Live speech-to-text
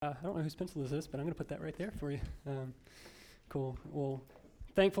I don't know whose pencil is this, but I'm going to put that right there for you. Cool. Well,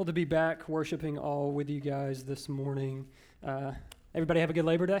 thankful to be back worshiping all with you guys this morning. Everybody have a good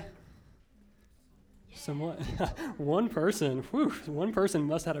Labor Day? Somewhat. One person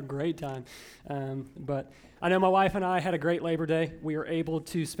must have had a great time. But I know my wife and I had a great Labor Day. We were able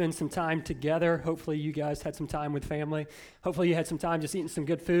to spend some time together. Hopefully you guys had some time with family. Hopefully you had some time just eating some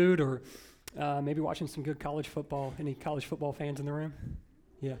good food or maybe watching some good college football. Any college football fans in the room?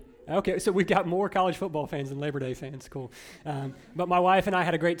 Yeah. Okay, so we've got more college football fans than Labor Day fans. Cool. But my wife and I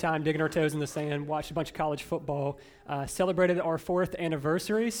had a great time digging our toes in the sand, watched a bunch of college football, celebrated our 4th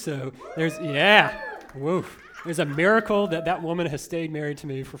anniversary. So there's a miracle that woman has stayed married to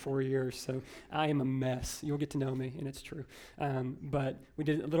me for 4 years. So I am a mess. You'll get to know me, and it's true. But we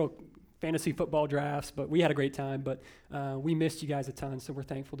did a little fantasy football drafts, but we had a great time. But we missed you guys a ton, so we're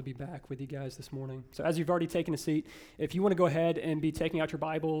thankful to be back with you guys this morning. So as you've already taken a seat, if you want to go ahead and be taking out your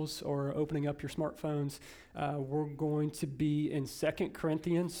Bibles or opening up your smartphones, we're going to be in 2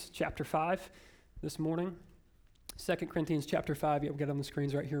 Corinthians chapter 5 this morning. 2 Corinthians chapter 5, we've got it on the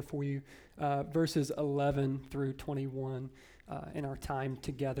screens right here for you, verses 11 through 21 in our time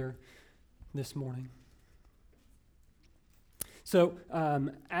together this morning. So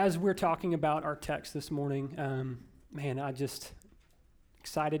as we're talking about our text this morning, I just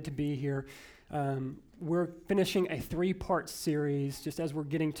excited to be here. We're finishing a 3-part series just as we're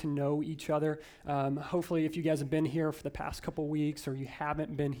getting to know each other. Hopefully, if you guys have been here for the past couple weeks or you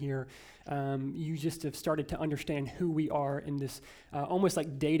haven't been here, you just have started to understand who we are in this almost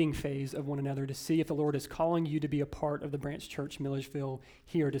like dating phase of one another to see if the Lord is calling you to be a part of the Branch Church Milledgeville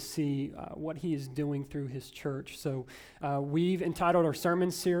here to see what He is doing through His church. So we've entitled our sermon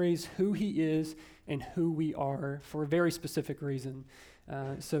series, Who He Is and Who We Are, for a very specific reason.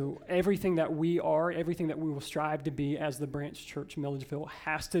 So everything that we are, everything that we will strive to be as the Branch Church Milledgeville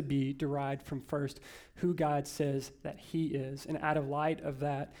has to be derived from first who God says that He is. And out of light of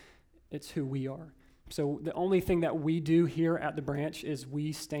that, it's who we are. So the only thing that we do here at the Branch is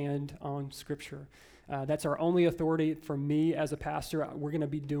we stand on Scripture. That's our only authority. For me as a pastor, we're going to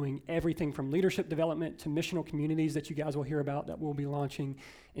be doing everything from leadership development to missional communities that you guys will hear about that we'll be launching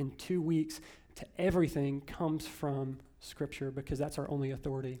in 2 weeks, to everything comes from Scripture because that's our only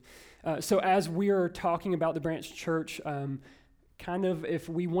authority. So as we are talking about the Branch Church, kind of if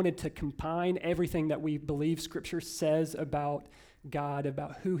we wanted to combine everything that we believe Scripture says about God,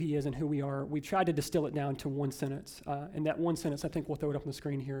 about who He is and who we are, we tried to distill it down to one sentence. And that one sentence, I think we'll throw it up on the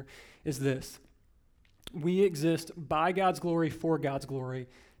screen here, is this: we exist by God's glory, for God's glory,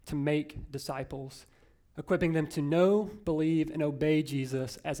 to make disciples, equipping them to know, believe, and obey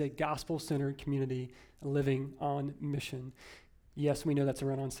Jesus as a gospel-centered community living on mission. Yes, we know that's a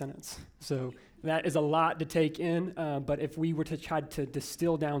run-on sentence. So that is a lot to take in, but if we were to try to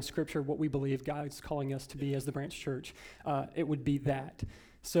distill down Scripture, what we believe God's calling us to be as the Branch Church, it would be that.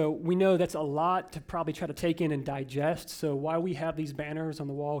 So we know that's a lot to probably try to take in and digest. So while we have these banners on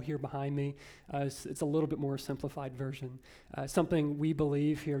the wall here behind me, it's a little bit more simplified version. Something we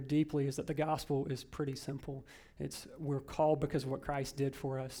believe here deeply is that the gospel is pretty simple. We're called because of what Christ did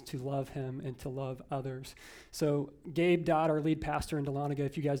for us to love Him and to love others. So Gabe Dodd, our lead pastor in Dahlonega,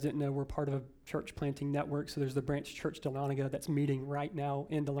 if you guys didn't know, we're part of a church planting network. So there's the Branch Church Dahlonega that's meeting right now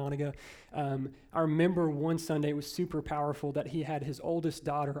in Dahlonega. Our member one Sunday was super powerful that he had his oldest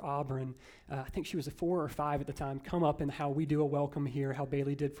daughter, Auburn, I think she was 4 or 5 at the time, come up and how we do a welcome here, how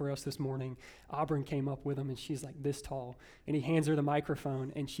Bailey did for us this morning. Auburn came up with him and she's like this tall. And he hands her the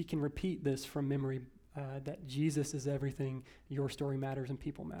microphone and she can repeat this from memory, that Jesus is everything, your story matters, and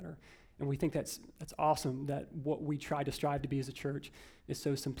people matter. And we think that's awesome that what we try to strive to be as a church is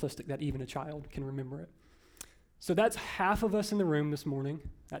so simplistic that even a child can remember it. So that's half of us in the room this morning.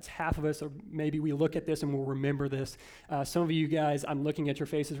 That's half of us, or maybe we look at this and we'll remember this. Some of you guys, I'm looking at your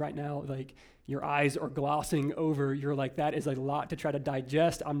faces right now, like your eyes are glossing over. You're like, that is a lot to try to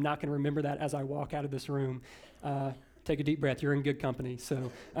digest. I'm not going to remember that as I walk out of this room. Take a deep breath. You're in good company.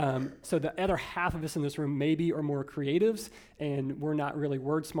 So the other half of us in this room maybe are more creatives, and we're not really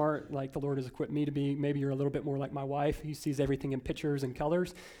word smart like the Lord has equipped me to be. Maybe you're a little bit more like my wife, who sees everything in pictures and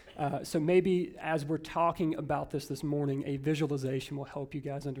colors. So maybe as we're talking about this morning, a visualization will help you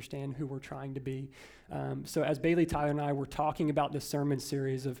guys understand who we're trying to be. So as Bailey, Tyler, and I were talking about this sermon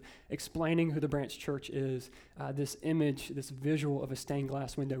series of explaining who the Branch Church is, this image, this visual of a stained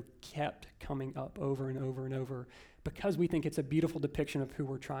glass window kept coming up over and over and over, because we think it's a beautiful depiction of who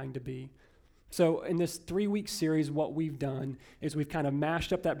we're trying to be. So in this 3-week series, what we've done is we've kind of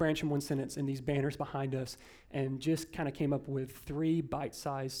mashed up that branch in one sentence in these banners behind us and just kind of came up with 3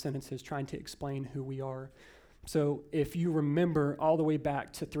 bite-sized sentences trying to explain who we are. So if you remember all the way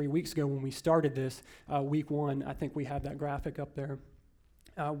back to 3 weeks ago when we started this, week 1, I think we have that graphic up there.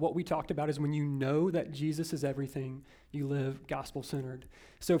 What we talked about is when you know that Jesus is everything, you live gospel-centered.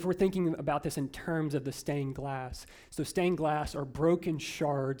 So if we're thinking about this in terms of the stained glass, so stained glass are broken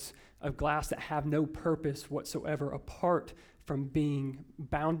shards of glass that have no purpose whatsoever apart from being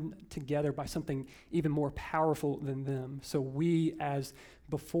bound together by something even more powerful than them. So we, as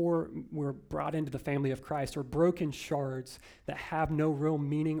before we're brought into the family of Christ, are broken shards that have no real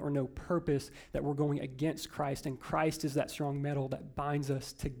meaning or no purpose, that we're going against Christ, and Christ is that strong metal that binds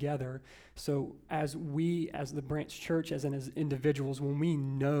us together. So as we, as the branch church, as individuals, when we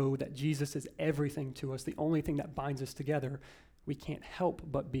know that Jesus is everything to us, the only thing that binds us together, we can't help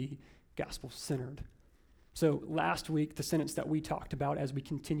but be gospel-centered. So last week, the sentence that we talked about as we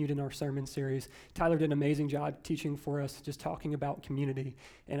continued in our sermon series, Tyler did an amazing job teaching for us, just talking about community.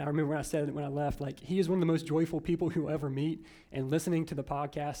 And I remember when I said it when I left, like, he is one of the most joyful people you'll ever meet. And listening to the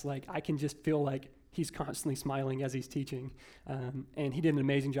podcast, like, I can just feel like he's constantly smiling as he's teaching. And he did an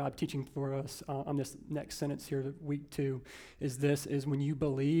amazing job teaching for us on this next sentence here, week 2, is when you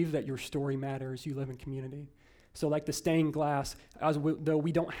believe that your story matters, you live in community. So like the stained glass, though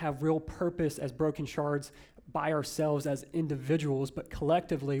we don't have real purpose as broken shards by ourselves as individuals, but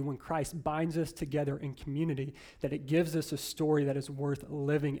collectively when Christ binds us together in community, that it gives us a story that is worth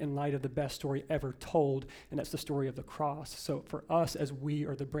living in light of the best story ever told, and that's the story of the cross. So for us, as we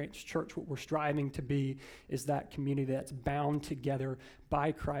are the branch church, what we're striving to be is that community that's bound together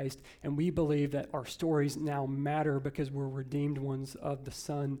by Christ, and we believe that our stories now matter because we're redeemed ones of the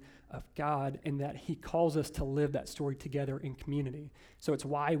Son of God, and that he calls us to live that story together in community. So it's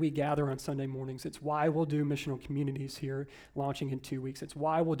why we gather on Sunday mornings. It's why we'll do missional communities here launching in 2 weeks. It's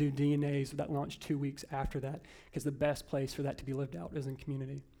why we'll do DNAs that launch 2 weeks after that, because the best place for that to be lived out is in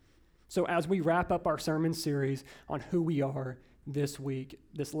community. So as we wrap up our sermon series on who we are this week,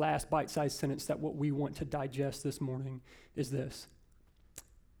 this last bite-sized sentence that what we want to digest this morning is this: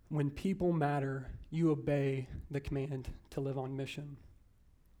 when people matter, you obey the command to live on mission.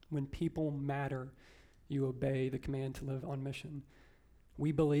 When people matter, you obey the command to live on mission.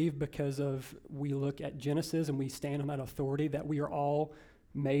 We believe we look at Genesis and we stand on that authority that we are all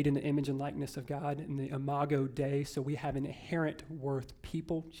made in the image and likeness of God in the Imago Dei, so we have an inherent worth.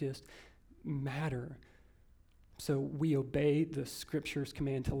 People just matter. So we obey the Scripture's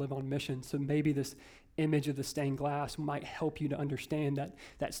command to live on mission. So maybe this image of the stained glass might help you to understand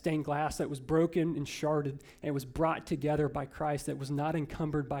that stained glass that was broken and sharded, and it was brought together by Christ, that was not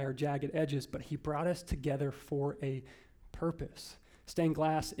encumbered by our jagged edges, but he brought us together for a purpose. Stained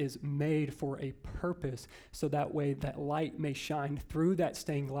glass is made for a purpose, so that way that light may shine through that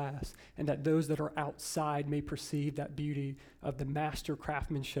stained glass, and that those that are outside may perceive that beauty of the master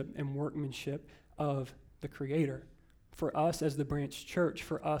craftsmanship and workmanship of the Creator. For us as the branch church,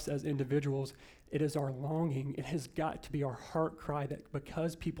 for us as individuals, it is our longing, it has got to be our heart cry that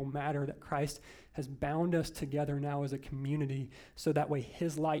because people matter, that Christ has bound us together now as a community, so that way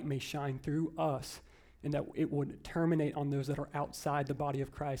his light may shine through us, and that it would terminate on those that are outside the body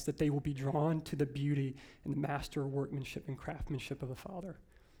of Christ, that they will be drawn to the beauty and the master workmanship and craftsmanship of the Father.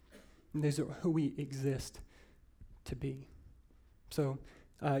 And these are who we exist to be. So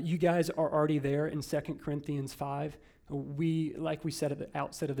you guys are already there in 2 Corinthians 5. We, like we said at the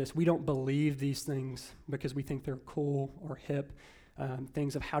outset of this, we don't believe these things because we think they're cool or hip,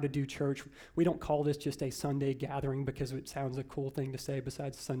 things of how to do church. We don't call this just a Sunday gathering because it sounds a cool thing to say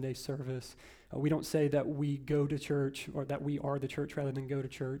besides Sunday service. We don't say that we go to church or that we are the church rather than go to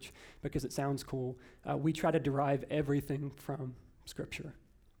church because it sounds cool. We try to derive everything from Scripture.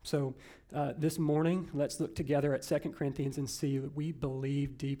 So this morning, let's look together at 2 Corinthians and see that we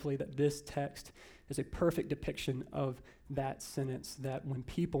believe deeply that this text is a perfect depiction of that sentence, that when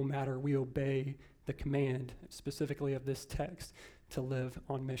people matter, we obey the command, specifically of this text, to live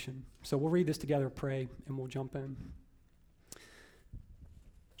on mission. So we'll read this together, pray, and we'll jump in.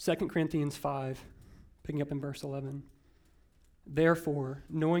 2 Corinthians 5, picking up in verse 11. Therefore,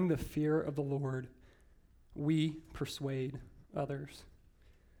 knowing the fear of the Lord, we persuade others.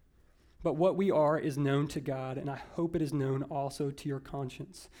 But what we are is known to God, and I hope it is known also to your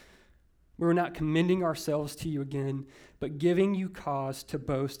conscience. We are not commending ourselves to you again, but giving you cause to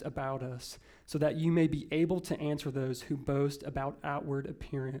boast about us, so that you may be able to answer those who boast about outward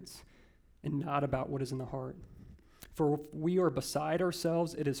appearance and not about what is in the heart. For if we are beside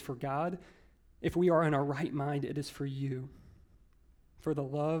ourselves, it is for God. If we are in our right mind, it is for you. For the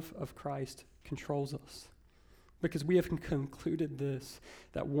love of Christ controls us. Because we have concluded this,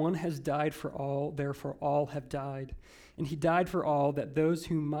 that one has died for all, therefore all have died. And he died for all, that those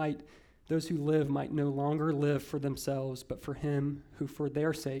who might those who live might no longer live for themselves, but for him who for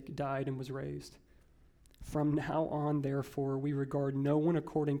their sake died and was raised. From now on, therefore, we regard no one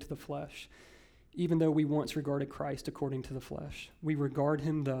according to the flesh, even though we once regarded Christ according to the flesh. We regard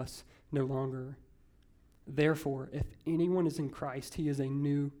him thus no longer. Therefore, if anyone is in Christ, he is a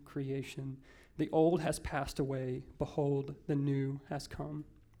new creation. The old has passed away. Behold, the new has come.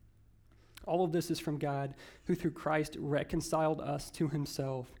 All of this is from God, who through Christ reconciled us to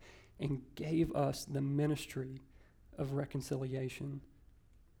himself and gave us the ministry of reconciliation.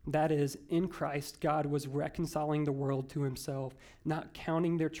 That is, in Christ, God was reconciling the world to himself, not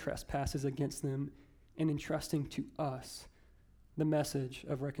counting their trespasses against them, and entrusting to us the message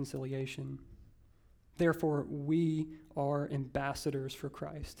of reconciliation. Therefore, we are ambassadors for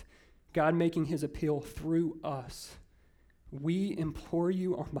Christ, God making his appeal through us. We implore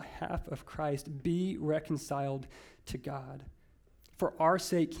you on behalf of Christ, be reconciled to God. For our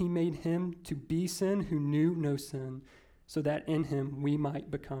sake, he made him to be sin who knew no sin, so that in him we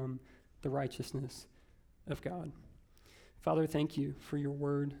might become the righteousness of God. Father, thank you for your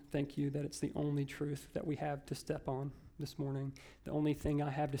word. Thank you that it's the only truth that we have to step on this morning. The only thing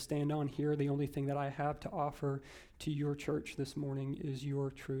I have to stand on here, the only thing that I have to offer to your church this morning is your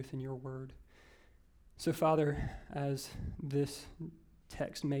truth and your word. So, Father, as this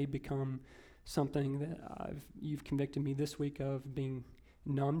text may become something that you've convicted me this week of being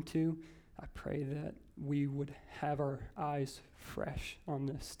numb to, I pray that we would have our eyes fresh on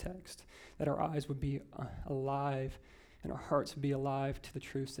this text, that our eyes would be alive and our hearts would be alive to the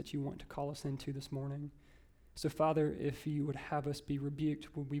truths that you want to call us into this morning. So, Father, if you would have us be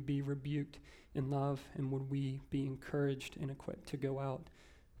rebuked, would we be rebuked in love, and would we be encouraged and equipped to go out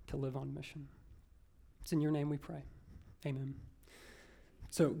to live on mission? It's in your name we pray. Amen.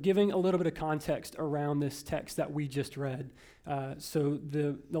 So giving a little bit of context around this text that we just read. So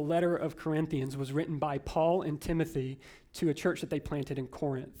the letter of Corinthians was written by Paul and Timothy to a church that they planted in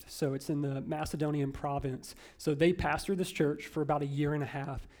Corinth. So it's in the Macedonian province. So they pastored this church for about a year and a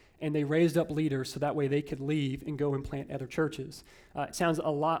half, and they raised up leaders so that way they could leave and go and plant other churches. It sounds a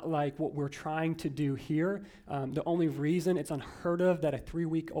lot like what we're trying to do here. The only reason it's unheard of that a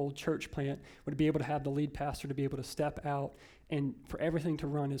 3-week-old church plant would be able to have the lead pastor to be able to step out and for everything to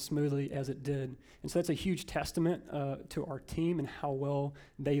run as smoothly as it did. And so that's a huge testament to our team and how well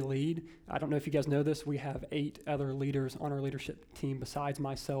they lead. I don't know if you guys know this, we have 8 other leaders on our leadership team besides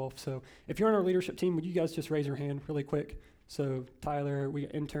myself. So if you're on our leadership team, would you guys just raise your hand really quick? So Tyler, we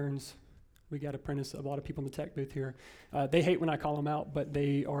got interns, we got apprentices, a lot of people in the tech booth here. They hate when I call them out, but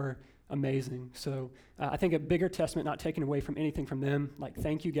they are amazing. So I think a bigger testament, not taking away from anything from them, like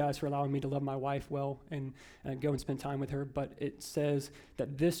thank you guys for allowing me to love my wife well and go and spend time with her, but it says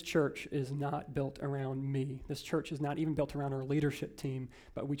that this church is not built around me. This church is not even built around our leadership team,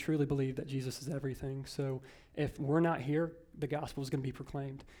 but we truly believe that Jesus is everything. So if we're not here, the gospel is going to be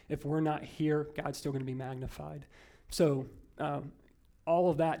proclaimed. If we're not here, God's still going to be magnified. So all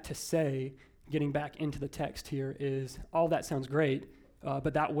of that to say, getting back into the text here, is all that sounds great,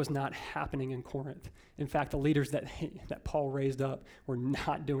 but that was not happening in Corinth. In fact, the leaders that Paul raised up were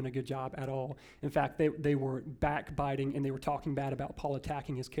not doing a good job at all. In fact, they were backbiting and they were talking bad about Paul,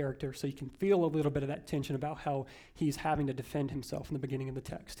 attacking his character. So you can feel a little bit of that tension about how he's having to defend himself in the beginning of the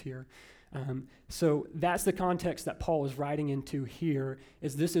text here. So that's the context that Paul is writing into here,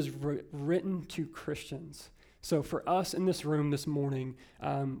 is this is written to Christians. So for us in this room this morning,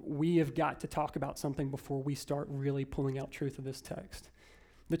 we have got to talk about something before we start really pulling out truth of this text.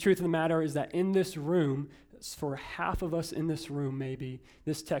 The truth of the matter is that in this room, for half of us in this room maybe,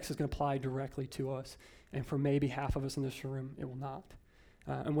 this text is going to apply directly to us. And for maybe half of us in this room, it will not.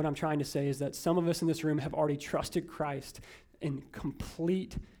 And what I'm trying to say is that some of us in this room have already trusted Christ in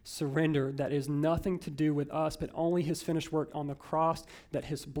complete surrender that is nothing to do with us, but only his finished work on the cross, that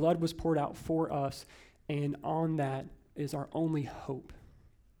his blood was poured out for us, and on that is our only hope.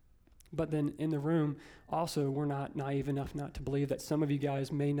 But then in the room, also, we're not naive enough not to believe that some of you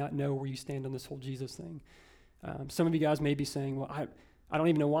guys may not know where you stand on this whole Jesus thing. Some of you guys may be saying, well, I don't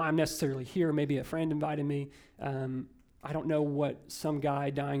even know why I'm necessarily here. Maybe a friend invited me. I don't know what some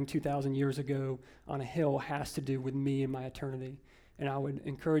guy dying 2,000 years ago on a hill has to do with me and my eternity. And I would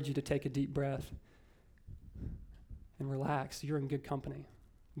encourage you to take a deep breath and relax. You're in good company.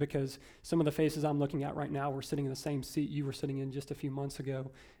 Because some of the faces I'm looking at right now were sitting in the same seat you were sitting in just a few months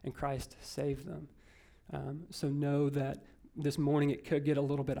ago, and Christ saved them. So know that this morning it could get a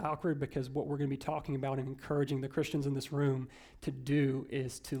little bit awkward, because what we're going to be talking about and encouraging the Christians in this room to do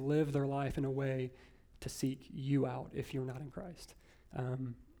is to live their life in a way to seek you out if you're not in Christ.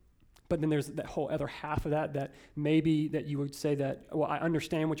 But then there's that whole other half of that maybe that you would say that, well, I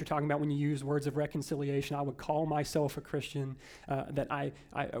understand what you're talking about when you use words of reconciliation. I would call myself a Christian, that I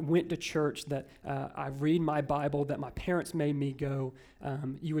went to church, that I read my Bible, that my parents made me go.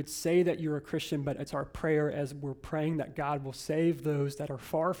 You would say that you're a Christian, but it's our prayer as we're praying that God will save those that are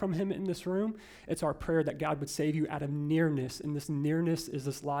far from him in this room. It's our prayer that God would save you out of nearness, and this nearness is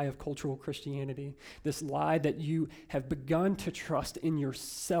this lie of cultural Christianity, this lie that you have begun to trust in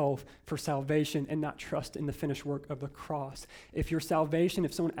yourself for salvation and not trust in the finished work of the cross. If your salvation,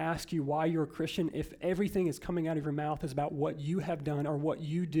 if someone asks you why you're a Christian, if everything is coming out of your mouth is about what you have done or what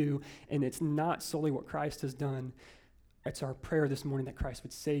you do, and it's not solely what Christ has done, it's our prayer this morning that Christ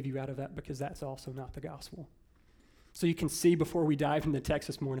would save you out of that, because that's also not the gospel. So you can see before we dive into the text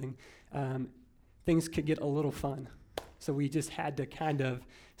this morning, things could get a little fun. So we just had to kind of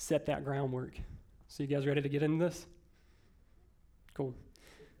set that groundwork. So you guys ready to get into this? Cool.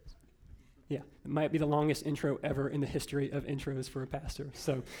 Yeah, it might be the longest intro ever in the history of intros for a pastor.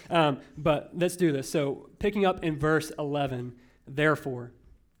 So, but let's do this. So picking up in verse 11, therefore.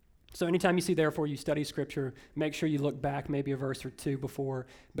 So anytime you see therefore, you study scripture, make sure you look back maybe a verse or two before,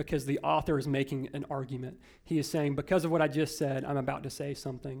 because the author is making an argument. He is saying, because of what I just said, I'm about to say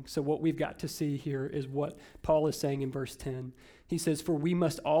something. So what we've got to see here is what Paul is saying in verse 10. He says, for we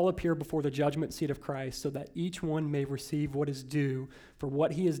must all appear before the judgment seat of Christ, so that each one may receive what is due for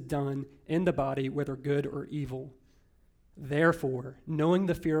what he has done in the body, whether good or evil. Therefore, knowing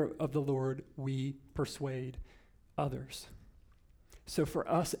the fear of the Lord, we persuade others. So for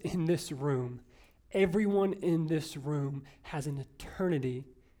us in this room, everyone in this room has an eternity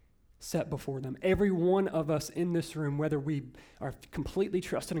set before them. Every one of us in this room, whether we are completely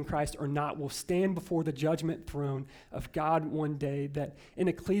trusted in Christ or not, will stand before the judgment throne of God one day. That in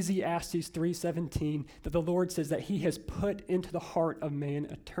Ecclesiastes 3:17, that the Lord says that he has put into the heart of man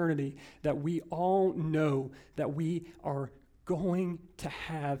eternity, that we all know that we are going to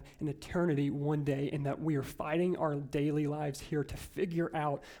have an eternity one day, and that we are fighting our daily lives here to figure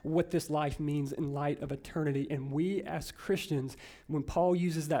out what this life means in light of eternity. And we as Christians, when Paul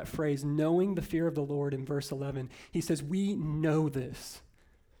uses that phrase, knowing the fear of the Lord in verse 11, he says, we know this.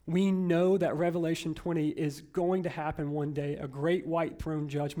 We know that Revelation 20 is going to happen one day, a great white throne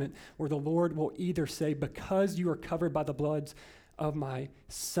judgment where the Lord will either say, because you are covered by the bloods of my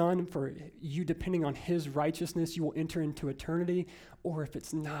son, for you depending on his righteousness, you will enter into eternity, or if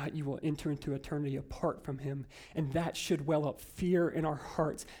it's not, you will enter into eternity apart from him. And that should well up fear in our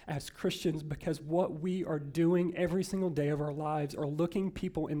hearts as Christians, because what we are doing every single day of our lives are looking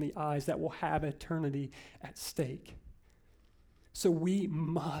people in the eyes that will have eternity at stake. So we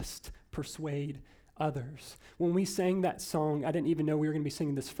must persuade others. When we sang that song, I didn't even know we were going to be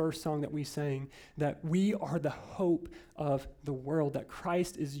singing this first song that we sang, that we are the hope of the world, that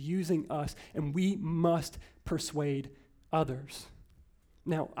Christ is using us, and we must persuade others.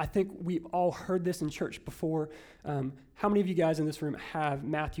 Now, I think we've all heard this in church before. How many of you guys in this room have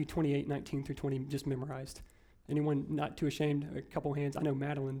Matthew 28:19 through 20 just memorized? Anyone not too ashamed? A couple hands. I know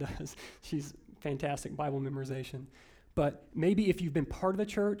Madeline does. She's fantastic Bible memorization. But maybe if you've been part of the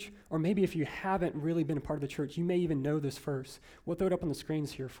church, or maybe if you haven't really been a part of the church, you may even know this verse. We'll throw it up on the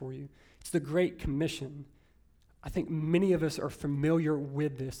screens here for you. It's the Great Commission. I think many of us are familiar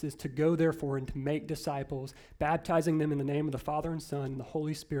with this, is to go therefore and to make disciples, baptizing them in the name of the Father and Son and the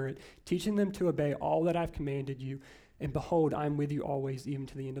Holy Spirit, teaching them to obey all that I've commanded you, and behold, I'm with you always, even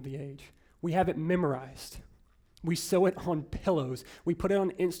to the end of the age. We have it memorized. We sew it on pillows. We put it on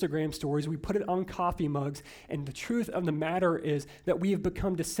Instagram stories. We put it on coffee mugs. And the truth of the matter is that we have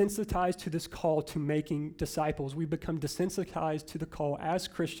become desensitized to this call to making disciples. We've become desensitized to the call as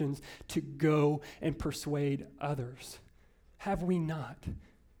Christians to go and persuade others. Have we not?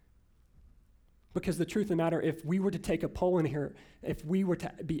 Because the truth of the matter, if we were to take a poll in here, if we were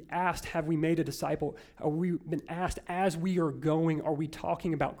to be asked, have we made a disciple? Are we been asked as we are going, are we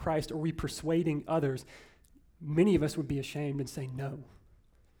talking about Christ? Are we persuading others? Many of us would be ashamed and say no.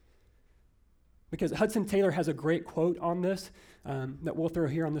 Because Hudson Taylor has a great quote on this that we'll throw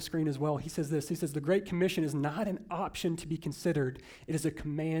here on the screen as well. He says this, he says, the Great Commission is not an option to be considered. It is a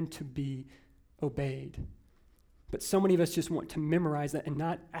command to be obeyed. But so many of us just want to memorize that and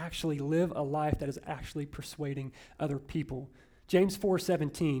not actually live a life that is actually persuading other people. James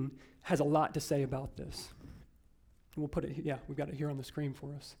 4:17 has a lot to say about this. We'll put it, we've got it here on the screen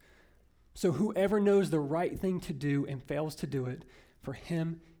for us. So whoever knows the right thing to do and fails to do it, for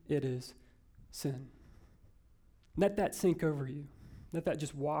him it is sin. Let that sink over you. Let that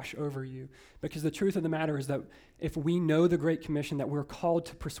just wash over you. Because the truth of the matter is that if we know the Great Commission, that we're called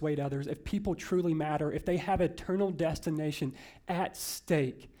to persuade others, if people truly matter, if they have eternal destination at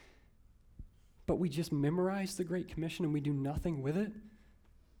stake, but we just memorize the Great Commission and we do nothing with it,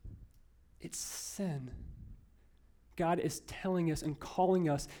 it's sin. God is telling us and calling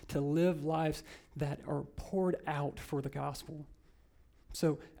us to live lives that are poured out for the gospel.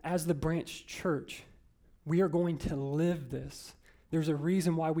 So as the Branch Church, we are going to live this. There's a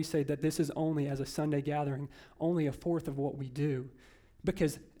reason why we say that this is only, as a Sunday gathering, only a fourth of what we do.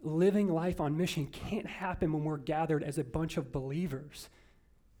 Because living life on mission can't happen when we're gathered as a bunch of believers.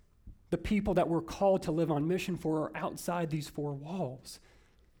 The people that we're called to live on mission for are outside these four walls.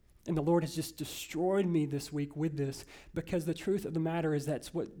 And the Lord has just destroyed me this week with this, because the truth of the matter is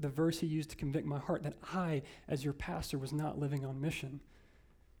that's what the verse he used to convict my heart, that I, as your pastor, was not living on mission.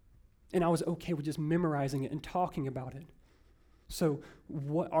 And I was okay with just memorizing it and talking about it. So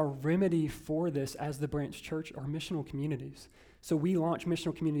what our remedy for this as the Branch Church are missional communities. So we launch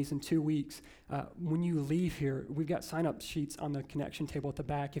missional communities in 2 weeks. When you leave here, we've got sign-up sheets on the connection table at the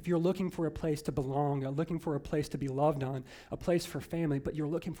back. If you're looking for a place to belong, looking for a place to be loved on, a place for family, but you're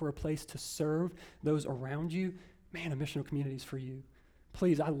looking for a place to serve those around you, man, a missional community is for you.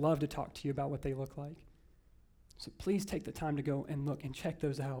 Please, I'd love to talk to you about what they look like. So please take the time to go and look and check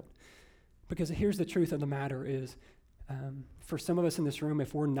those out. Because here's the truth of the matter is, for some of us in this room,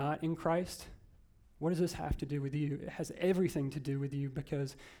 if we're not in Christ, what does this have to do with you? It has everything to do with you,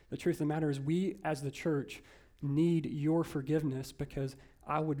 because the truth of the matter is we as the church need your forgiveness, because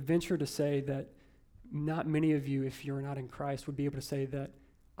I would venture to say that not many of you, if you're not in Christ, would be able to say that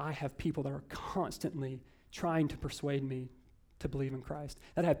I have people that are constantly trying to persuade me to believe in Christ.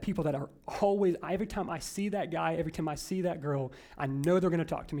 That I have people that are always, every time I see that guy, every time I see that girl, I know they're going to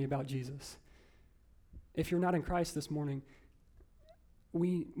talk to me about Jesus. If you're not in Christ this morning,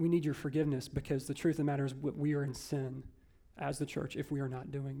 we need your forgiveness, because the truth of the matter is we are in sin as the church if we are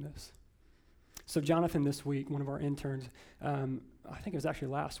not doing this. So Jonathan this week, one of our interns, I think it was actually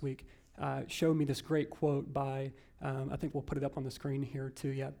last week, showed me this great quote by, I think we'll put it up on the screen here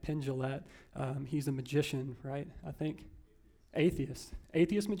too, Penn Jillette. He's a magician, right? I think. Atheist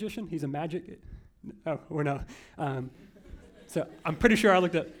magician? He's a magic, or no. So I'm pretty sure I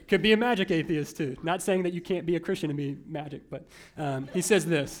looked up, could be a magic atheist too. Not saying that you can't be a Christian and be magic, but he says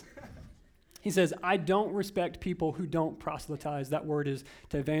this. He says, I don't respect people who don't proselytize. That word is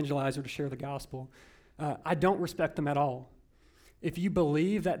to evangelize or to share the gospel. I don't respect them at all. If you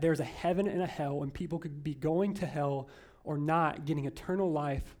believe that there's a heaven and a hell and people could be going to hell or not, getting eternal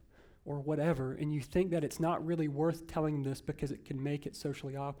life or whatever, and you think that it's not really worth telling this because it can make it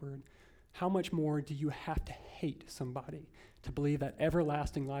socially awkward, how much more do you have to hate somebody to believe that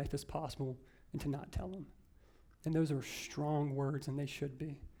everlasting life is possible and to not tell them? And those are strong words, and they should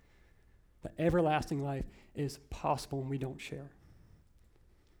be. That everlasting life is possible and we don't share.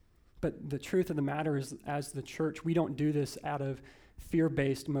 But the truth of the matter is, as the church, we don't do this out of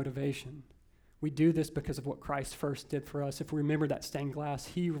fear-based motivation. We do this because of what Christ first did for us. If we remember that stained glass,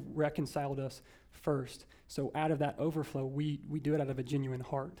 he reconciled us first. So out of that overflow, we do it out of a genuine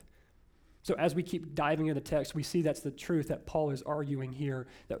heart. So as we keep diving into the text, we see that's the truth that Paul is arguing here,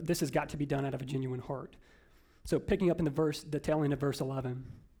 that this has got to be done out of a genuine heart. So picking up in the tail end of verse 11.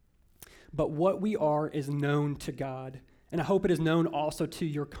 But what we are is known to God, and I hope it is known also to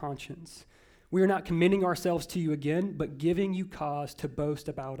your conscience. We are not commending ourselves to you again, but giving you cause to boast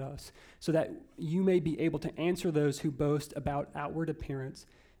about us, so that you may be able to answer those who boast about outward appearance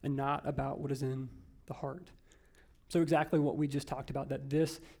and not about what is in the heart. So exactly what we just talked about, that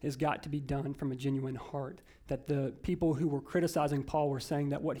this has got to be done from a genuine heart, that the people who were criticizing Paul were saying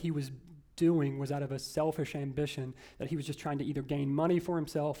that what he was doing was out of a selfish ambition, that he was just trying to either gain money for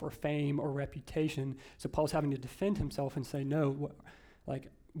himself or fame or reputation. So Paul's having to defend himself and say, no,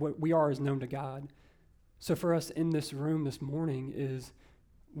 what we are is known to God. So for us in this room this morning is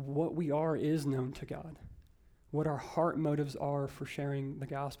what we are is known to God. What our heart motives are for sharing the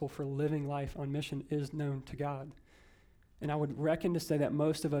gospel, for living life on mission is known to God. And I would reckon to say that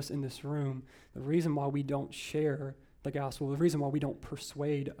most of us in this room, the reason why we don't share the gospel, the reason why we don't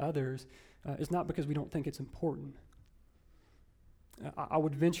persuade others is not because we don't think it's important. I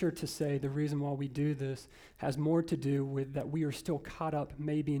would venture to say the reason why we do this has more to do with that we are still caught up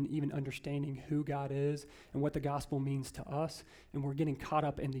maybe in even understanding who God is and what the gospel means to us, and we're getting caught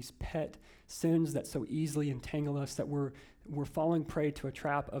up in these pet sins that so easily entangle us that we're falling prey to a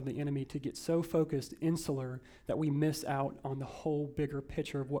trap of the enemy to get so focused, insular, that we miss out on the whole bigger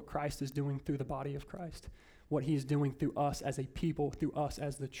picture of what Christ is doing through the body of Christ, what he's doing through us as a people, through us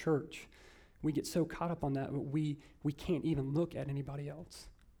as the church. We get so caught up on that, but we can't even look at anybody else.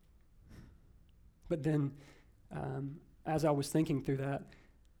 But then, as I was thinking through that,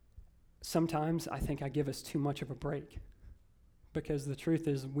 sometimes I think I give us too much of a break. because the truth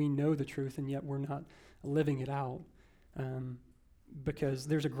is we know the truth and yet we're not living it out. Because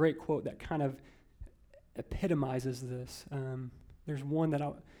there's a great quote that kind of epitomizes this. There's one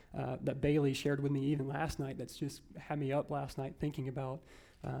that Bailey shared with me even last night that's just had me up last night thinking about.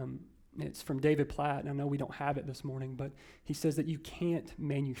 It's from David Platt, and I know we don't have it this morning, but he says that you can't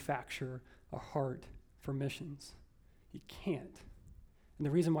manufacture a heart for missions. You can't. And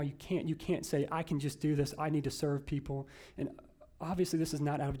the reason why you can't say, I can just do this, I need to serve people. And obviously this is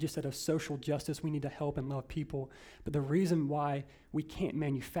not out of social justice, we need to help and love people. But the reason why we can't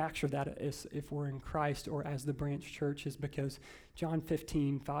manufacture that is if we're in Christ or as the branch church is because John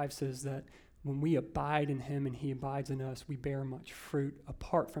 15:5 says that when we abide in him and he abides in us, we bear much fruit.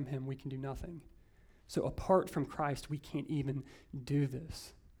 Apart from him, we can do nothing. So apart from Christ, we can't even do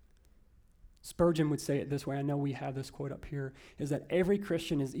this. Spurgeon would say it this way, I know we have this quote up here, is that every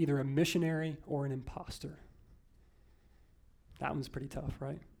Christian is either a missionary or an imposter. That one's pretty tough,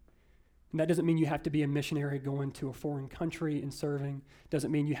 right? And that doesn't mean you have to be a missionary going to a foreign country and serving.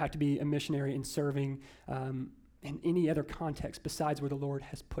 Doesn't mean you have to be a missionary and serving in any other context besides where the Lord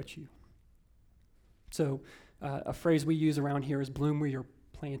has put you. So a phrase we use around here is bloom where you're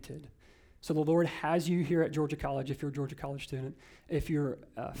planted. So the Lord has you here at Georgia College if you're a Georgia College student. If you're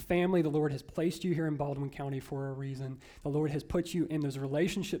a family, the Lord has placed you here in Baldwin County for a reason. The Lord has put you in those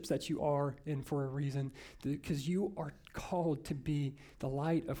relationships that you are in for a reason, because you are called to be the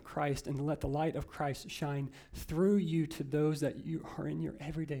light of Christ and let the light of Christ shine through you to those that you are in your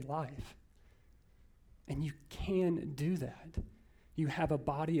everyday life. And you can do that. You have a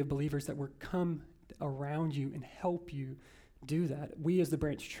body of believers that will come around you and help you do that. We as the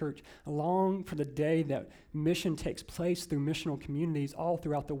branch church long for the day that mission takes place through missional communities all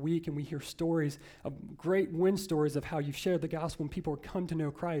throughout the week, and we hear stories of great win stories of how you've shared the gospel and people have come to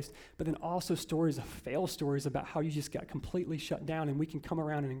know Christ, but then also stories of fail stories about how you just got completely shut down, and we can come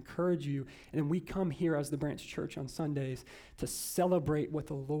around and encourage you. And we come here as the branch church on Sundays to celebrate what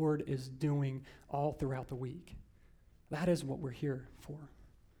the Lord is doing all throughout the week. That is what we're here for.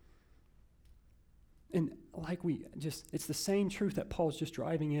 And it's the same truth that Paul's just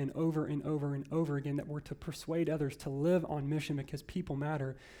driving in over and over and over again, that we're to persuade others to live on mission because people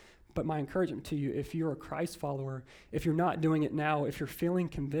matter. But my encouragement to you, if you're a Christ follower, if you're not doing it now, if you're feeling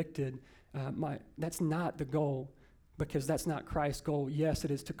convicted, that's not the goal, because that's not Christ's goal. Yes,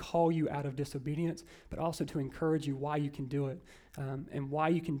 it is to call you out of disobedience, but also to encourage you why you can do it, and why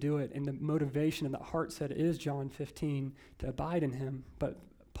you can do it. And the motivation and the heart set is John 15, to abide in him. But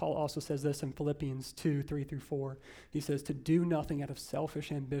Paul also says this in Philippians 2:3-4. He says, to do nothing out of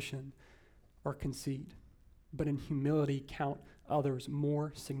selfish ambition or conceit, but in humility count others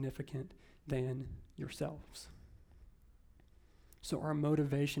more significant than yourselves. So our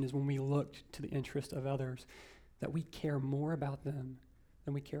motivation is when we look to the interest of others, that we care more about them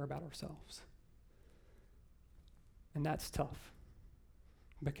than we care about ourselves. And that's tough,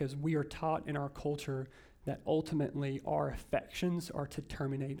 because we are taught in our culture that ultimately our affections are to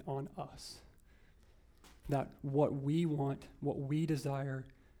terminate on us. That what we want, what we desire,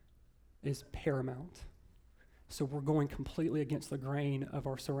 is paramount. So we're going completely against the grain of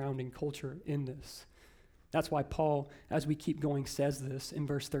our surrounding culture in this. That's why Paul, as we keep going, says this in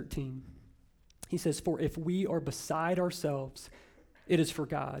verse 13. He says, for if we are beside ourselves, it is for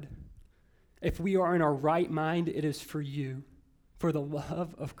God. If we are in our right mind, it is for you. For the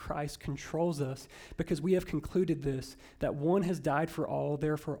love of Christ controls us, because we have concluded this, that one has died for all,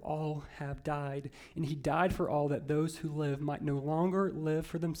 therefore all have died. And he died for all, that those who live might no longer live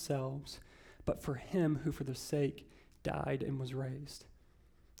for themselves, but for him who for their sake died and was raised.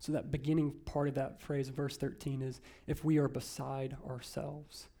 So that beginning part of that phrase, verse 13, is if we are beside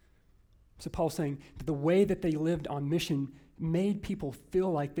ourselves. So Paul's saying that the way that they lived on mission made people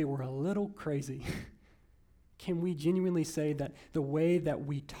feel like they were a little crazy. Can we genuinely say that the way that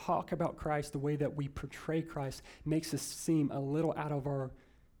we talk about Christ, the way that we portray Christ, makes us seem a little out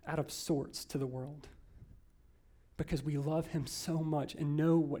of sorts to the world? Because we love him so much and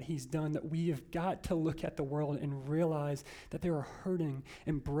know what he's done, that we have got to look at the world and realize that there are hurting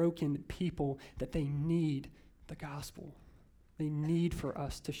and broken people, that they need the gospel. They need for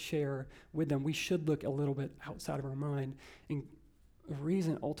us to share with them. We should look a little bit outside of our mind. And the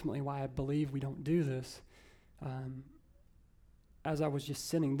reason ultimately why I believe we don't do this, as I was just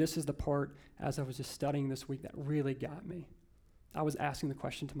sitting, this is the part as I was just studying this week that really got me. I was asking the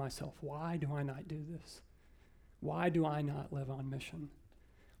question to myself, why do I not do this? Why do I not live on mission?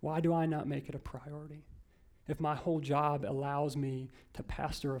 Why do I not make it a priority? If my whole job allows me to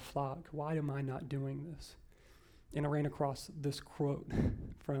pastor a flock, why am I not doing this? And I ran across this quote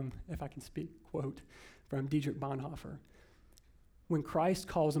from, if I can speak, quote from Dietrich Bonhoeffer. When Christ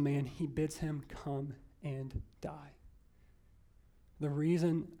calls a man, he bids him come and die. The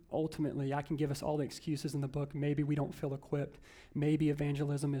reason, ultimately, I can give us all the excuses in the book. Maybe we don't feel equipped. Maybe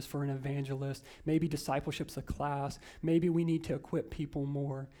evangelism is for an evangelist. Maybe discipleship's a class. Maybe we need to equip people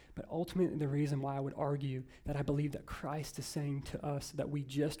more. But ultimately, the reason why I would argue that I believe that Christ is saying to us that we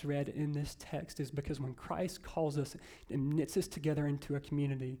just read in this text is because when Christ calls us and knits us together into a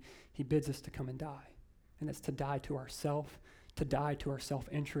community, he bids us to come and die. And that's to die to ourself, to die to our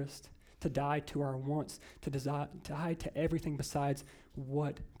self-interest, to die to our wants, to die to everything besides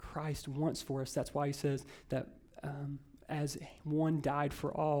what Christ wants for us. That's why he says that as one died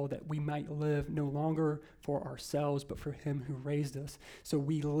for all, that we might live no longer for ourselves, but for him who raised us. So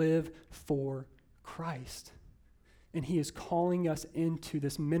we live for Christ. And he is calling us into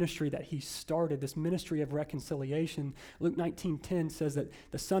this ministry that he started, this ministry of reconciliation. Luke 19:10 says that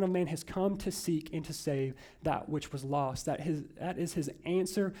the Son of Man has come to seek and to save that which was lost. That is his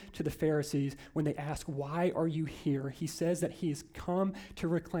answer to the Pharisees when they ask, why are you here? He says that he has come to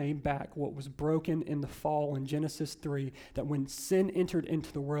reclaim back what was broken in the fall in Genesis 3, that when sin entered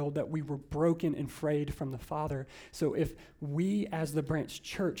into the world, that we were broken and frayed from the Father. So if we as the Branch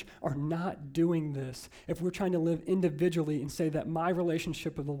Church are not doing this, if we're trying to live individually and say that my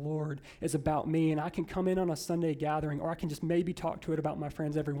relationship with the Lord is about me and I can come in on a Sunday gathering or I can just maybe talk to it about my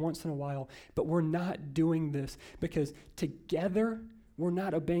friends every once in a while, but we're not doing this because together we're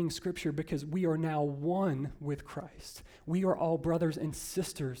not obeying Scripture because we are now one with Christ. We are all brothers and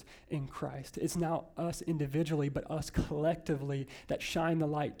sisters in Christ. It's not us individually, but us collectively that shine the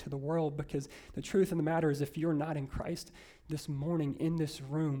light to the world, because the truth of the matter is if you're not in Christ this morning in this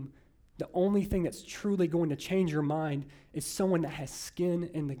room, the only thing that's truly going to change your mind is someone that has skin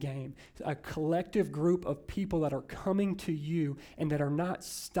in the game. A collective group of people that are coming to you and that are not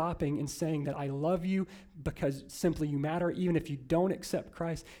stopping and saying that I love you because simply you matter. Even if you don't accept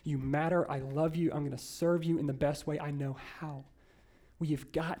Christ, you matter. I love you. I'm going to serve you in the best way I know how. We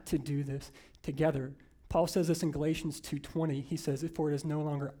have got to do this together. Paul says this in Galatians 2:20. He says, for it is no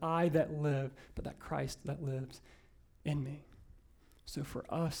longer I that live, but that Christ that lives in me. So for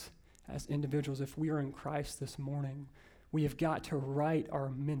us, as individuals, if we are in Christ this morning, we have got to right our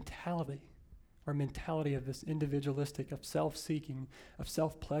mentality of this individualistic, of self-seeking, of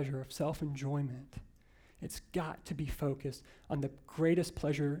self-pleasure, of self-enjoyment. It's got to be focused on the greatest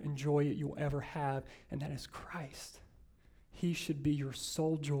pleasure and joy that you'll ever have, and that is Christ. He should be your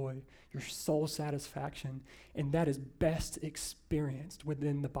sole joy, your sole satisfaction, and that is best experienced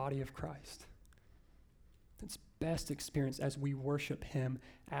within the body of Christ. It's best experience as we worship him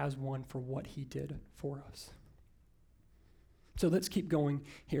as one for what he did for us. So let's keep going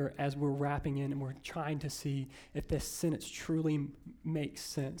here as we're wrapping in and we're trying to see if this sentence truly makes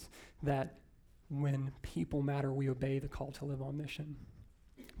sense, that when people matter, we obey the call to live on mission.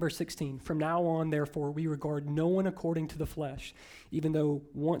 Verse 16, from now on, therefore, we regard no one according to the flesh, even though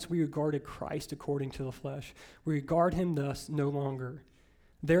once we regarded Christ according to the flesh. We regard him thus no longer.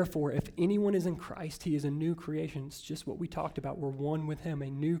 Therefore, if anyone is in Christ, he is a new creation. It's just what we talked about. We're one with him, a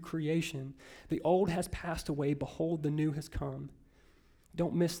new creation. The old has passed away. Behold, the new has come.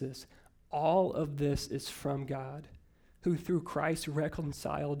 Don't miss this. All of this is from God, who through Christ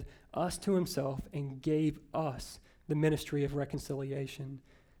reconciled us to himself and gave us the ministry of reconciliation.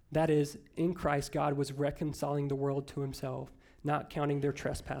 That is, in Christ, God was reconciling the world to himself, not counting their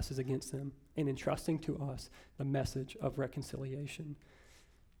trespasses against them, and entrusting to us the message of reconciliation.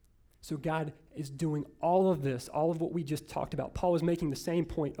 So God is doing all of this, all of what we just talked about. Paul is making the same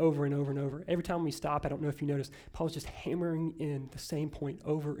point over and over and over. Every time we stop, I don't know if you noticed, Paul's just hammering in the same point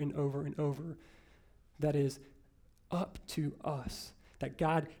over and over and over. That is up to us, that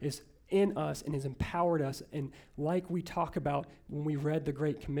God is in us and has empowered us. And like we talk about when we read the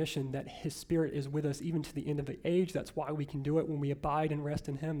Great Commission, that his Spirit is with us even to the end of the age. That's why we can do it. When we abide and rest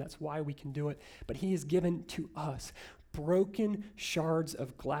in him, that's why we can do it. But he is given to us broken shards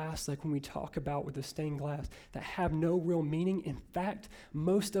of glass, like when we talk about with the stained glass, that have no real meaning. In fact,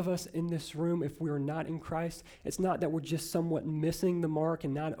 most of us in this room, if we are not in Christ, it's not that we're just somewhat missing the mark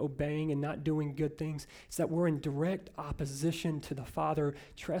and not obeying and not doing good things. It's that we're in direct opposition to the Father,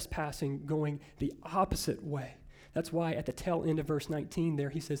 trespassing, going the opposite way. That's why at the tail end of verse 19 there,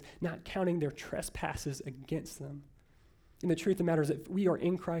 he says, not counting their trespasses against them. And the truth of the matter is that if we are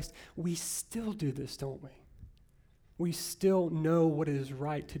in Christ, we still do this, don't we? We still know what it is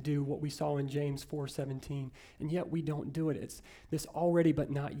right to do, what we saw in James 4:17, and yet we don't do it. It's this already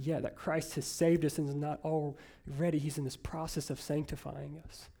but not yet, that Christ has saved us and is not already. He's in this process of sanctifying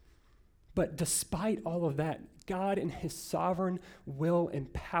us. But despite all of that, God in his sovereign will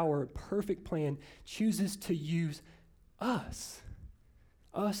and power, perfect plan, chooses to use us.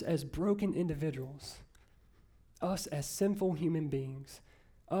 Us as broken individuals, us as sinful human beings,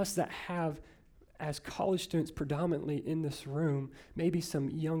 us that have, as college students predominantly in this room, maybe some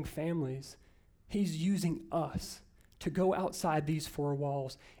young families, he's using us to go outside these four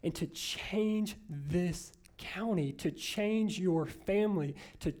walls and to change this county, to change your family,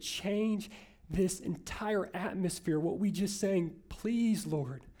 to change this entire atmosphere. What we just sang, please,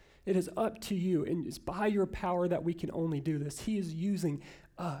 Lord, it is up to you, and it's by your power that we can only do this. He is using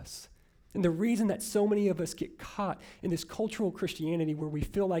us. And the reason that so many of us get caught in this cultural Christianity where we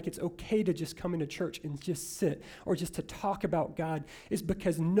feel like it's okay to just come into church and just sit or just to talk about God is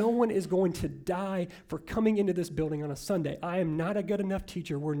because no one is going to die for coming into this building on a Sunday. I am not a good enough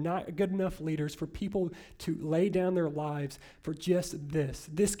teacher. We're not good enough leaders for people to lay down their lives for just this.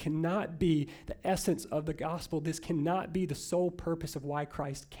 This cannot be the essence of the gospel. This cannot be the sole purpose of why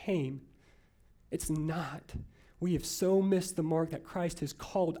Christ came. It's not. We have so missed the mark that Christ has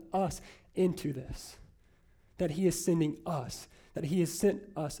called us into this, that he is sending us, that he has sent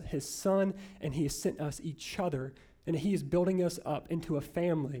us his son, and he has sent us each other, and he is building us up into a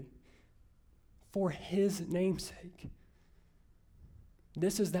family for his namesake.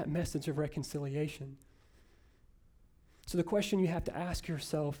 This is that message of reconciliation. So the question you have to ask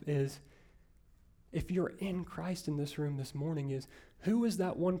yourself is, if you're in Christ in this room this morning, is who is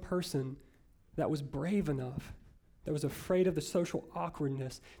that one person that was brave enough, that was afraid of the social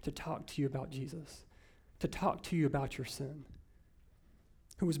awkwardness to talk to you about Jesus, to talk to you about your sin,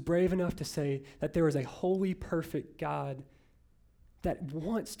 who was brave enough to say that there is a holy, perfect God that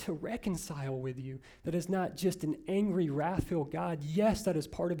wants to reconcile with you, that is not just an angry, wrath-filled God. Yes, that is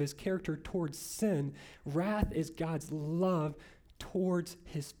part of his character towards sin. Wrath is God's love towards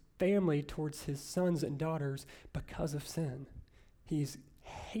his family, towards his sons and daughters because of sin. He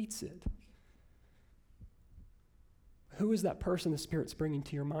hates it. Who is that person the Spirit's bringing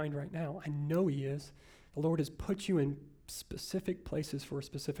to your mind right now? I know he is. The Lord has put you in specific places for a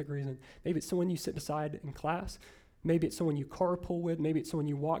specific reason. Maybe it's someone you sit beside in class. Maybe it's someone you carpool with. Maybe it's someone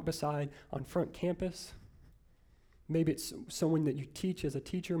you walk beside on front campus. Maybe it's someone that you teach as a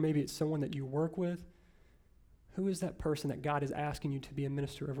teacher. Maybe it's someone that you work with. Who is that person that God is asking you to be a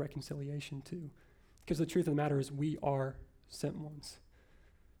minister of reconciliation to? Because the truth of the matter is we are sent ones.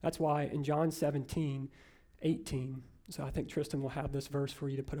 That's why in John 17:18, so I think Tristan will have this verse for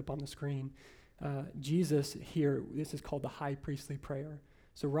you to put up on the screen. Jesus here, this is called the high priestly prayer.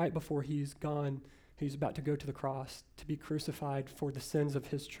 So right before he's gone, he's about to go to the cross to be crucified for the sins of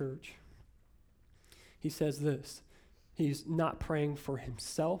his church. He says this, he's not praying for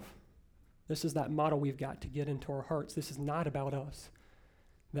himself. This is that model we've got to get into our hearts. This is not about us,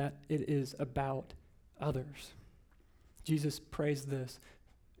 that it is about others. Jesus prays this,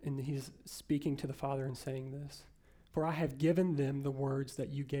 and he's speaking to the Father and saying this, "For I have given them the words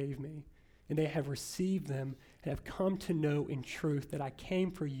that you gave me, and they have received them and have come to know in truth that I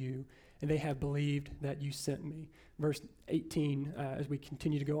came for you, and they have believed that you sent me." Verse 18, as we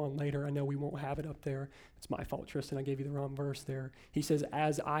continue to go on later, I know we won't have it up there. It's my fault, Tristan. I gave you the wrong verse there. He says,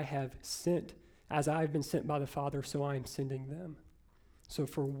 as I have been sent by the Father, so I am sending them. So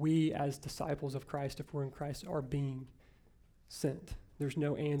for we as disciples of Christ, if we're in Christ, are being sent. There's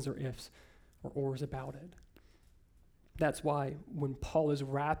no ands or ifs or ors about it. That's why when Paul is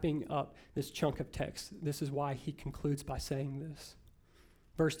wrapping up this chunk of text, this is why he concludes by saying this.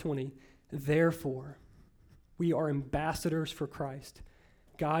 Verse 20, therefore, we are ambassadors for Christ,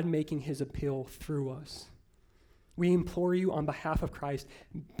 God making his appeal through us. We implore you on behalf of Christ,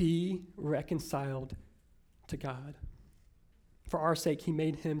 be reconciled to God. For our sake, he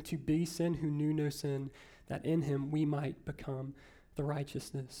made him to be sin who knew no sin, that in him we might become the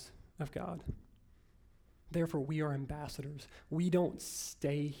righteousness of God. Therefore, we are ambassadors. We don't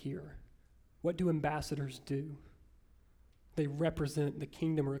stay here. What do ambassadors do? They represent the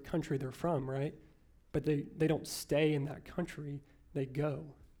kingdom or a country they're from, right? But they don't stay in that country. They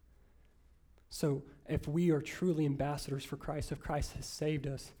go. So if we are truly ambassadors for Christ, if Christ has saved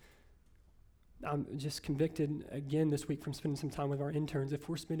us, I'm just convicted again this week from spending some time with our interns. If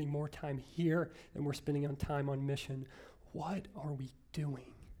we're spending more time here than we're spending on time on mission, what are we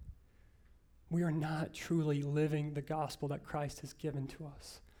doing? We are not truly living the gospel that Christ has given to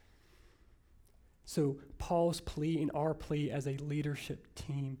us. So Paul's plea and our plea as a leadership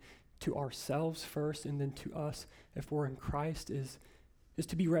team to ourselves first and then to us, if we're in Christ, is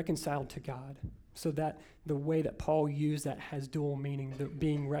to be reconciled to God. So that the way that Paul used that has dual meaning. The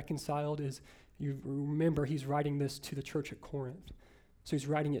being reconciled is, you remember he's writing this to the church at Corinth. So he's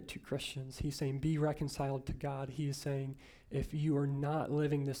writing it to Christians. He's saying, be reconciled to God. He is saying, if you are not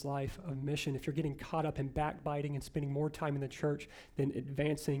living this life of mission, if you're getting caught up in backbiting and spending more time in the church than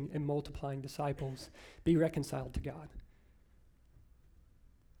advancing and multiplying disciples, be reconciled to God.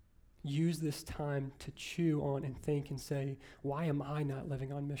 Use this time to chew on and think and say, why am I not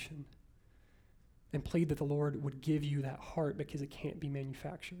living on mission? And plead that the Lord would give you that heart, because it can't be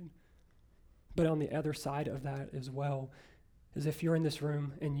manufactured. But on the other side of that as well, is if you're in this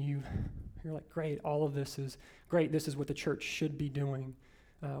room and you're like, great, all of this is great, this is what the church should be doing.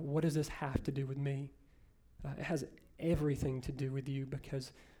 What does this have to do with me? It has everything to do with you,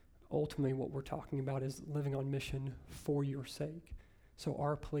 because ultimately what we're talking about is living on mission for your sake. So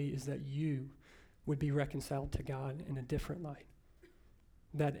our plea is that you would be reconciled to God in a different light.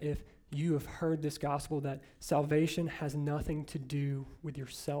 That if you have heard this gospel, that salvation has nothing to do with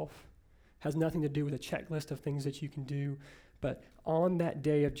yourself, has nothing to do with a checklist of things that you can do, but on that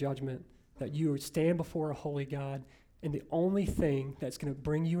day of judgment, that you would stand before a holy God, and the only thing that's going to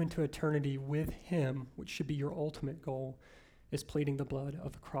bring you into eternity with him, which should be your ultimate goal, is pleading the blood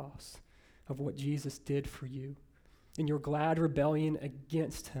of the cross, of what Jesus did for you. In your glad rebellion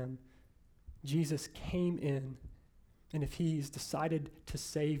against him, Jesus came in, and if he's decided to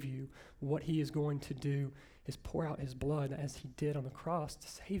save you, what he is going to do is pour out his blood as he did on the cross to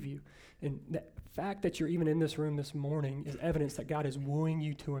save you. And the fact that you're even in this room this morning is evidence that God is wooing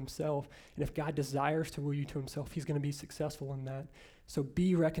you to himself. And if God desires to woo you to himself, he's going to be successful in that. So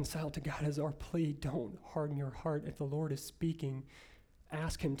be reconciled to God as our plea. Don't harden your heart. If the Lord is speaking,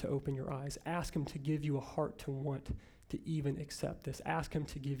 ask him to open your eyes. Ask him to give you a heart to want to even accept this. Ask him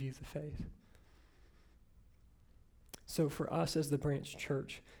to give you the faith. So for us as the Branch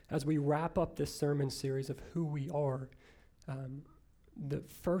Church, as we wrap up this sermon series of who we are, the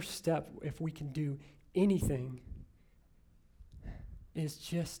first step, if we can do anything, is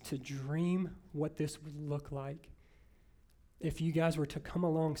just to dream what this would look like if you guys were to come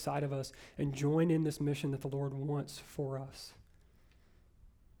alongside of us and join in this mission that the Lord wants for us.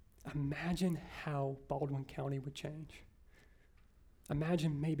 Imagine how Baldwin County would change.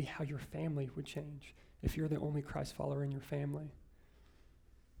 Imagine maybe how your family would change if you're the only Christ follower in your family.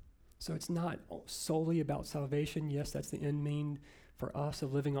 So it's not solely about salvation. Yes, that's the end mean for us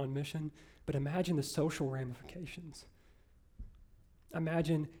of living on mission, but imagine the social ramifications.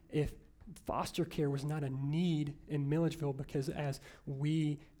 Imagine if foster care was not a need in Milledgeville, because as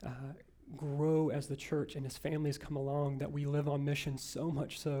we grow as the church and as families come along, that we live on mission so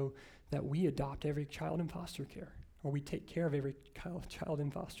much so that we adopt every child in foster care, or we take care of every child in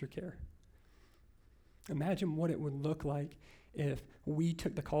foster care. Imagine what it would look like if we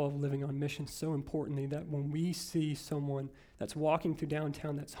took the call of living on mission so importantly that when we see someone that's walking through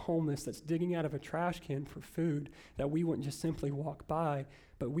downtown that's homeless, that's digging out of a trash can for food, that we wouldn't just simply walk by,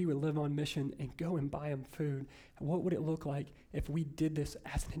 but we would live on mission and go and buy them food. What would it look like if we did this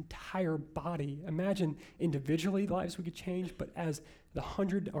as an entire body? Imagine individually lives we could change, but as the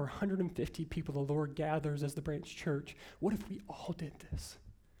 100 or 150 people the Lord gathers as the Branch Church, what if we all did this?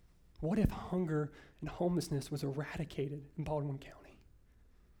 What if hunger and homelessness was eradicated in Baldwin County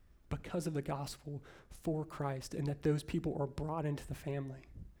because of the gospel for Christ, and that those people are brought into the family?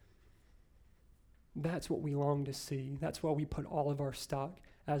 That's what we long to see. That's why we put all of our stock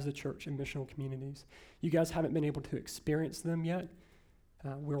as the church in missional communities. You guys haven't been able to experience them yet.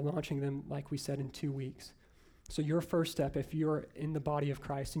 We're launching them, like we said, in 2 weeks. So your first step, if you're in the body of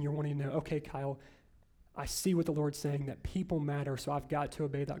Christ and you're wanting to know, okay, Kyle, I see what the Lord's saying, that people matter, so I've got to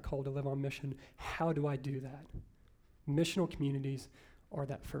obey that call to live on mission. How do I do that? Missional communities are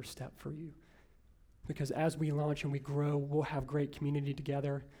that first step for you. Because as we launch and we grow, we'll have great community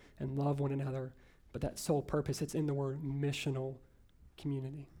together and love one another. But that sole purpose, it's in the word missional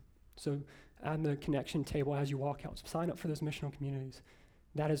community. So on the connection table as you walk out, sign up for those missional communities.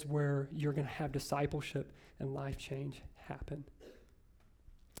 That is where you're going to have discipleship and life change happen.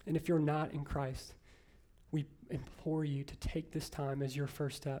 And if you're not in Christ, we implore you to take this time as your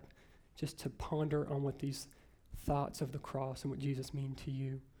first step just to ponder on what these thoughts of the cross and what Jesus mean to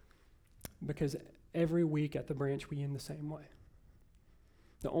you. Because every week at the Branch, we end the same way.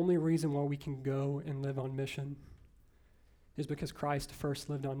 The only reason why we can go and live on mission is because Christ first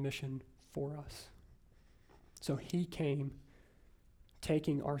lived on mission for us. So he came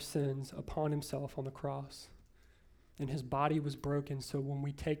taking our sins upon himself on the cross, and his body was broken. So when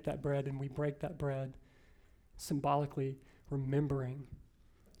we take that bread and we break that bread, symbolically remembering.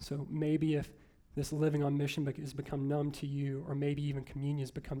 So maybe if this living on mission has become numb to you, or maybe even communion has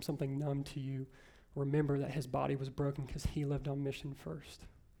become something numb to you, remember that his body was broken because he lived on mission first.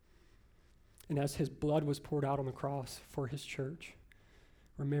 And as his blood was poured out on the cross for his church,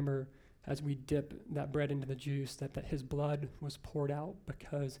 remember as we dip that bread into the juice that his blood was poured out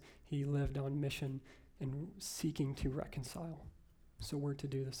because he lived on mission and seeking to reconcile. So we're to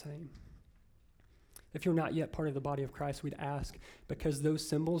do the same. If you're not yet part of the body of Christ, we'd ask, because those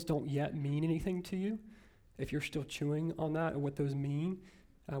symbols don't yet mean anything to you, if you're still chewing on that and what those mean,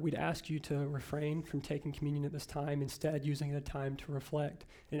 we'd ask you to refrain from taking communion at this time, instead using the time to reflect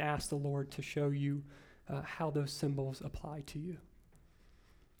and ask the Lord to show you how those symbols apply to you.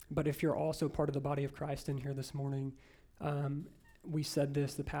 But if you're also part of the body of Christ in here this morning, we said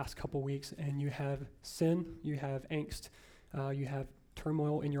this the past couple weeks, and you have sin, you have angst, you have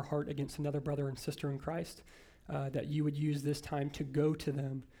turmoil in your heart against another brother and sister in Christ, that you would use this time to go to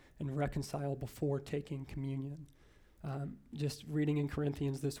them and reconcile before taking communion. Just reading in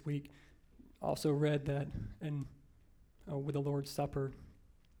Corinthians this week, also read that with the Lord's Supper,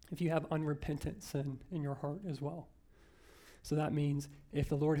 if you have unrepentant sin in your heart as well. So that means if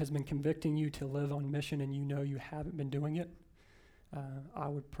the Lord has been convicting you to live on mission and you know you haven't been doing it, I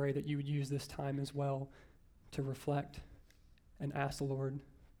would pray that you would use this time as well to reflect and ask the Lord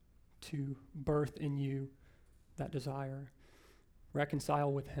to birth in you that desire,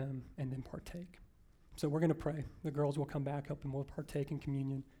 reconcile with him, and then partake. So we're going to pray. The girls will come back up and we'll partake in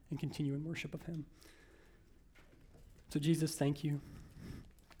communion and continue in worship of him. So Jesus, thank you.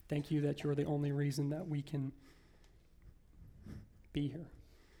 Thank you that you're the only reason that we can be here.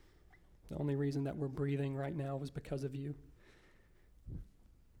 The only reason that we're breathing right now was because of you.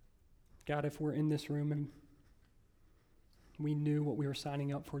 God, if we're in this room and we knew what we were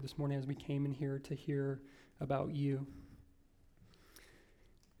signing up for this morning as we came in here to hear about you,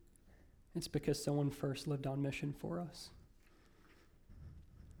 it's because someone first lived on mission for us.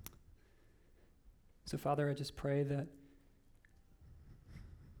 So, Father, I just pray that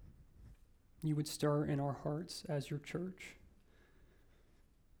you would stir in our hearts as your church,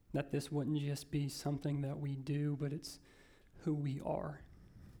 that this wouldn't just be something that we do, but it's who we are.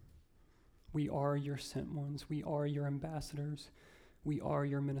 We are your sent ones. We are your ambassadors. We are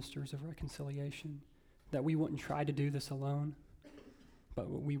your ministers of reconciliation. That we wouldn't try to do this alone, but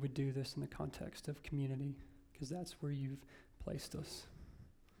we would do this in the context of community, because that's where you've placed us.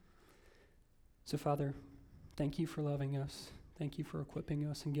 So, Father, thank you for loving us. Thank you for equipping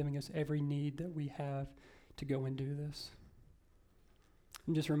us and giving us every need that we have to go and do this.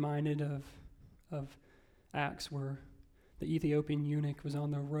 I'm just reminded of Acts where the Ethiopian eunuch was on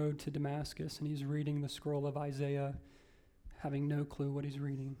the road to Damascus and he's reading the scroll of Isaiah, having no clue what he's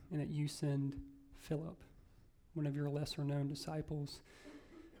reading, and that you send Philip, one of your lesser known disciples,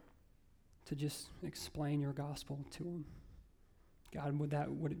 to just explain your gospel to him. God,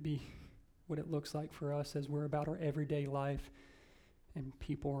 what it looks like for us as we're about our everyday life and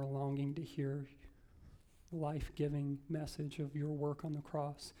people are longing to hear life-giving message of your work on the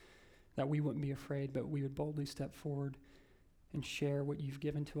cross, that we wouldn't be afraid, but we would boldly step forward and share what you've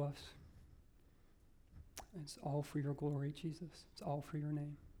given to us. It's all for your glory, Jesus. It's all for your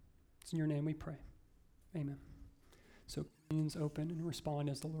name. It's in your name we pray. Amen. So communion's open and respond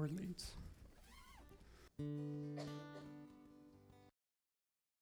as the Lord leads.